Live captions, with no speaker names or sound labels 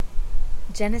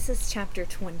Genesis chapter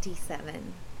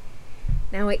 27.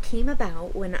 Now it came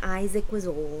about when Isaac was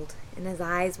old, and his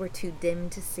eyes were too dim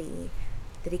to see,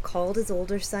 that he called his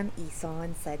older son Esau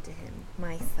and said to him,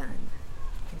 "My son."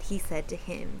 And he said to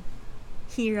him,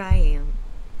 "Here I am."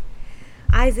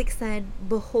 Isaac said,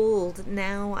 "Behold,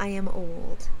 now I am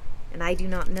old, and I do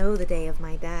not know the day of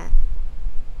my death.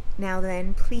 Now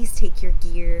then, please take your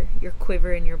gear, your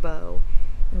quiver, and your bow,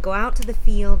 and go out to the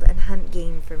field and hunt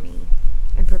game for me,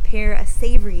 and prepare a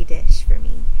savory dish for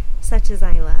me, such as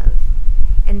I love,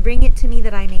 and bring it to me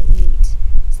that I may eat,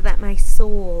 so that my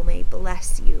soul may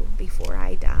bless you before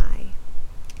I die."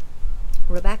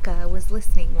 Rebekah was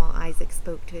listening while Isaac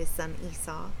spoke to his son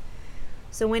Esau.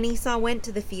 So when Esau went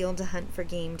to the field to hunt for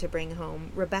game to bring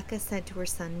home, Rebekah said to her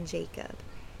son Jacob,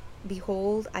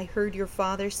 "Behold, I heard your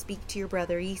father speak to your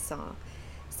brother Esau,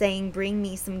 saying, 'Bring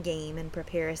me some game and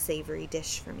prepare a savory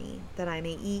dish for me, that I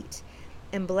may eat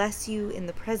and bless you in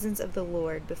the presence of the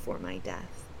Lord before my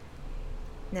death.'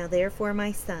 Now therefore,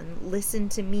 my son, listen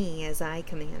to me as I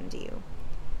command you.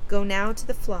 Go now to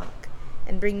the flock,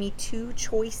 and bring me 2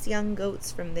 choice young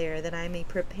goats from there, that I may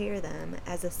prepare them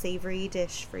as a savory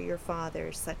dish for your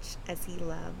father, such as he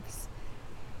loves.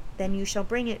 Then you shall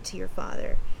bring it to your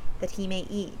father, that he may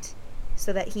eat,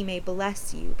 so that he may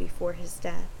bless you before his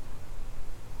death."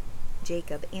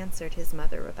 Jacob answered his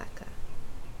mother Rebekah,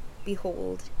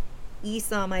 "Behold,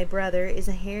 Esau my brother is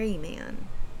a hairy man,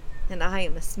 and I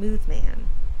am a smooth man.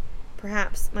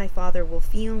 Perhaps my father will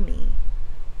feel me.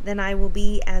 Then I will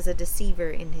be as a deceiver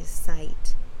in his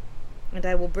sight, and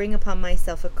I will bring upon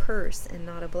myself a curse and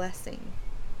not a blessing."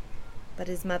 But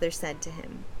his mother said to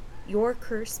him, "Your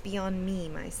curse be on me,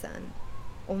 my son.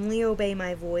 Only obey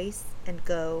my voice, and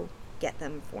go, get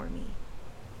them for me."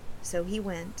 So he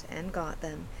went and got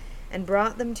them, and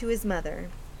brought them to his mother.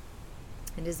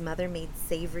 And his mother made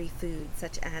savory food,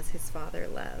 such as his father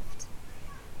loved.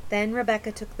 Then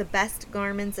Rebekah took the best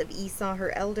garments of Esau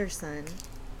her elder son,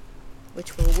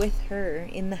 which were with her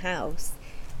in the house,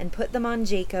 and put them on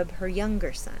Jacob her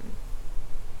younger son.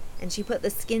 And she put the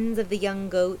skins of the young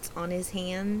goats on his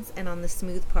hands and on the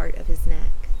smooth part of his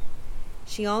neck.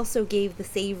 She also gave the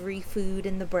savory food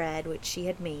and the bread which she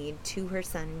had made to her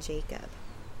son Jacob.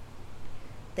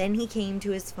 Then he came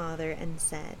to his father and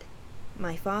said,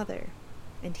 "My father."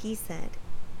 And he said,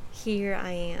 "Here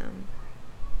I am."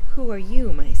 "Who are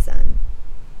you, my son?"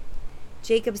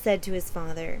 Jacob said to his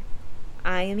father,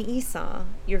 "I am Esau,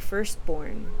 your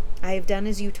firstborn. I have done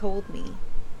as you told me.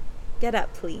 Get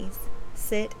up, please.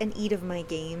 Sit and eat of my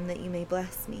game, that you may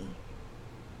bless me."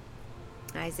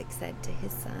 Isaac said to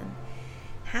his son,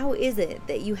 "How is it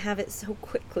that you have it so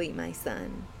quickly, my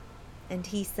son?" And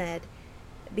he said,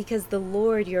 "Because the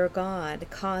Lord your God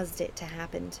caused it to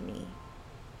happen to me."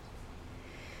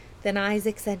 Then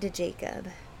Isaac said to Jacob,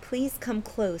 "Please come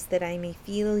close, that I may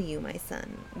feel you, my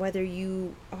son, whether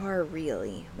you are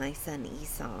really my son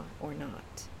Esau or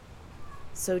not."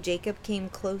 So Jacob came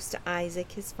close to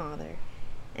Isaac his father,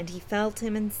 and he felt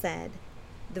him and said,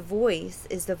 "The voice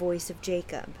is the voice of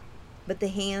Jacob, but the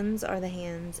hands are the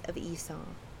hands of Esau."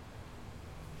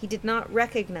 He did not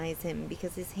recognize him,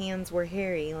 because his hands were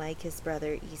hairy like his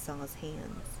brother Esau's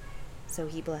hands. So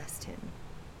he blessed him.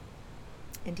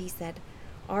 And he said,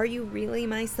 "Are you really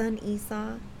my son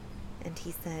Esau?" And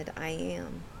he said, "I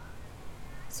am."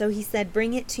 So he said,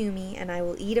 "Bring it to me, and I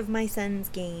will eat of my son's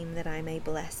game, that I may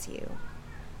bless you."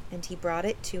 And he brought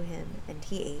it to him, and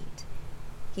he ate.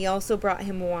 He also brought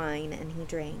him wine, and he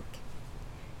drank.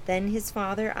 Then his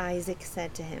father Isaac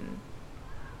said to him,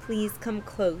 "Please come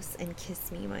close and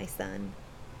kiss me, my son."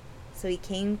 So he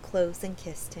came close and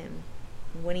kissed him.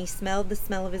 And when he smelled the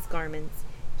smell of his garments,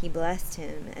 he blessed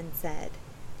him and said,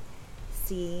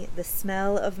 "See, the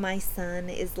smell of my son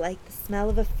is like the smell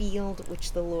of a field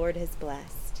which the Lord has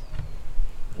blessed.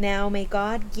 Now may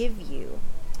God give you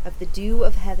of the dew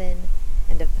of heaven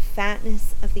and of the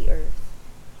fatness of the earth,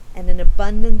 and an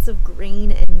abundance of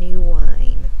grain and new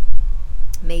wine.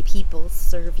 May peoples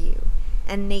serve you,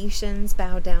 and nations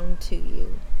bow down to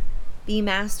you. Be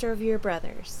master of your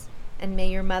brothers, and may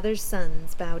your mother's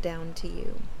sons bow down to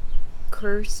you.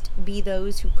 Cursed be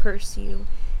those who curse you,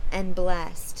 and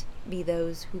blessed be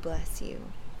those who bless you."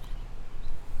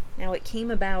 Now it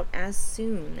came about as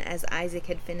soon as Isaac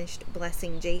had finished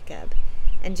blessing Jacob,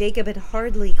 and Jacob had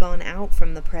hardly gone out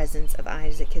from the presence of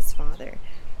Isaac his father,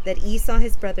 that Esau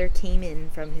his brother came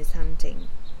in from his hunting.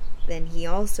 Then he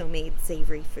also made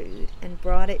savory food, and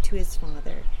brought it to his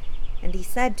father. And he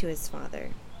said to his father,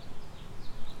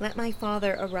 "Let my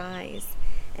father arise,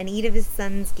 and eat of his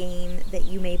son's game, that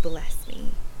you may bless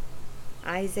me."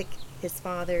 Isaac his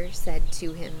father said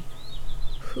to him,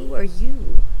 "Who are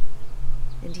you?"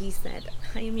 And he said,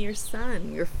 I am your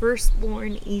son, your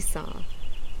firstborn Esau.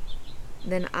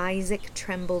 Then Isaac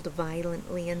trembled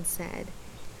violently and said,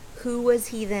 Who was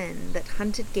he then that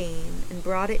hunted game and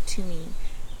brought it to me,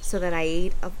 so that I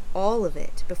ate of all of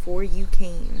it before you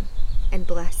came, and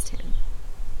blessed him?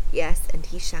 Yes, and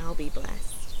he shall be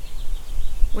blessed.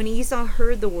 When Esau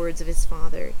heard the words of his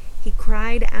father, he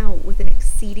cried out with an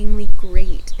exceedingly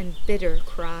great and bitter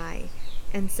cry,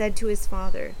 and said to his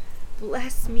father,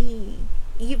 Bless me,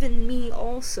 even me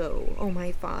also, O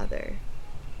my father.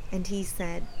 And he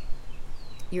said,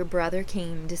 Your brother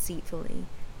came deceitfully,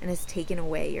 and has taken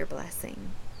away your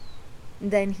blessing.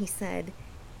 Then he said,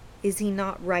 Is he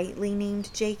not rightly named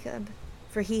Jacob?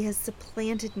 For he has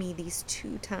supplanted me these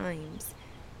 2 times.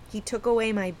 He took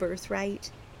away my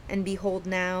birthright, and behold,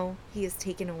 now he has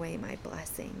taken away my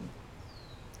blessing.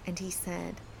 And he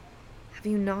said, Have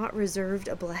you not reserved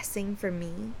a blessing for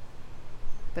me?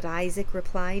 But Isaac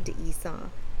replied to Esau,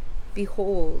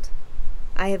 Behold,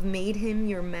 I have made him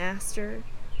your master,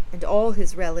 and all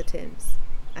his relatives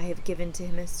I have given to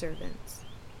him as servants.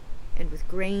 And with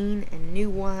grain and new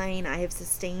wine I have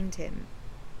sustained him.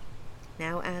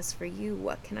 Now as for you,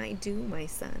 what can I do, my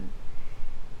son?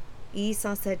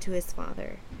 Esau said to his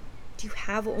father, Do you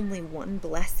have only one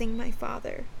blessing, my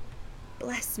father?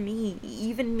 Bless me,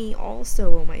 even me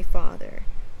also, O my father.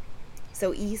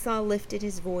 So Esau lifted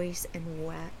his voice and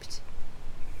wept.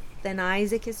 Then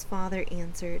Isaac his father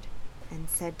answered and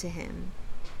said to him,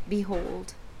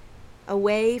 Behold,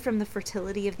 away from the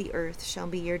fertility of the earth shall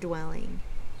be your dwelling,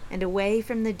 and away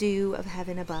from the dew of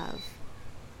heaven above.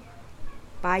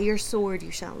 By your sword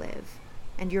you shall live,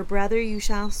 and your brother you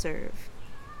shall serve.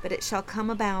 But it shall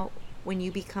come about, when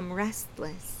you become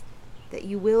restless, that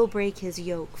you will break his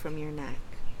yoke from your neck.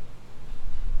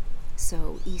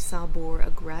 So Esau bore a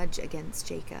grudge against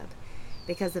Jacob,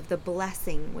 because of the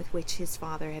blessing with which his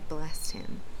father had blessed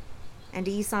him. And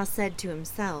Esau said to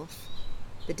himself,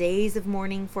 The days of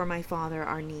mourning for my father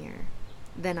are near.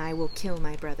 Then I will kill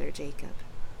my brother Jacob.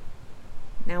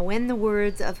 Now when the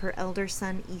words of her elder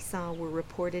son Esau were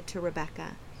reported to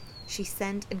Rebekah, she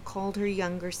sent and called her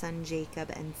younger son Jacob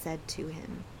and said to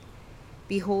him,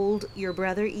 Behold, your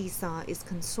brother Esau is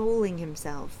consoling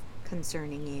himself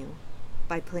concerning you,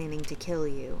 by planning to kill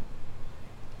you.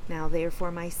 Now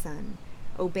therefore, my son,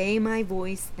 obey my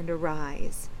voice and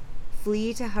arise.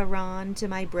 Flee to Haran to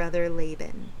my brother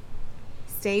Laban.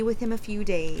 Stay with him a few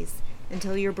days,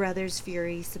 until your brother's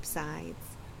fury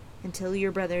subsides, until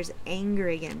your brother's anger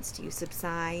against you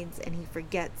subsides, and he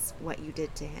forgets what you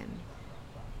did to him.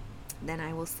 Then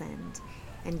I will send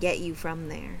and get you from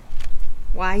there.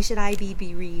 Why should I be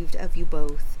bereaved of you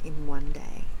both in one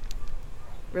day?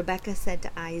 Rebekah said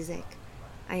to Isaac,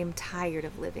 I am tired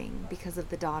of living because of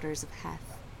the daughters of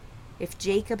Heth. If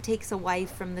Jacob takes a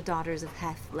wife from the daughters of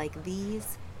Heth like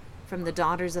these, from the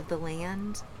daughters of the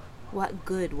land, what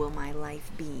good will my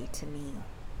life be to me?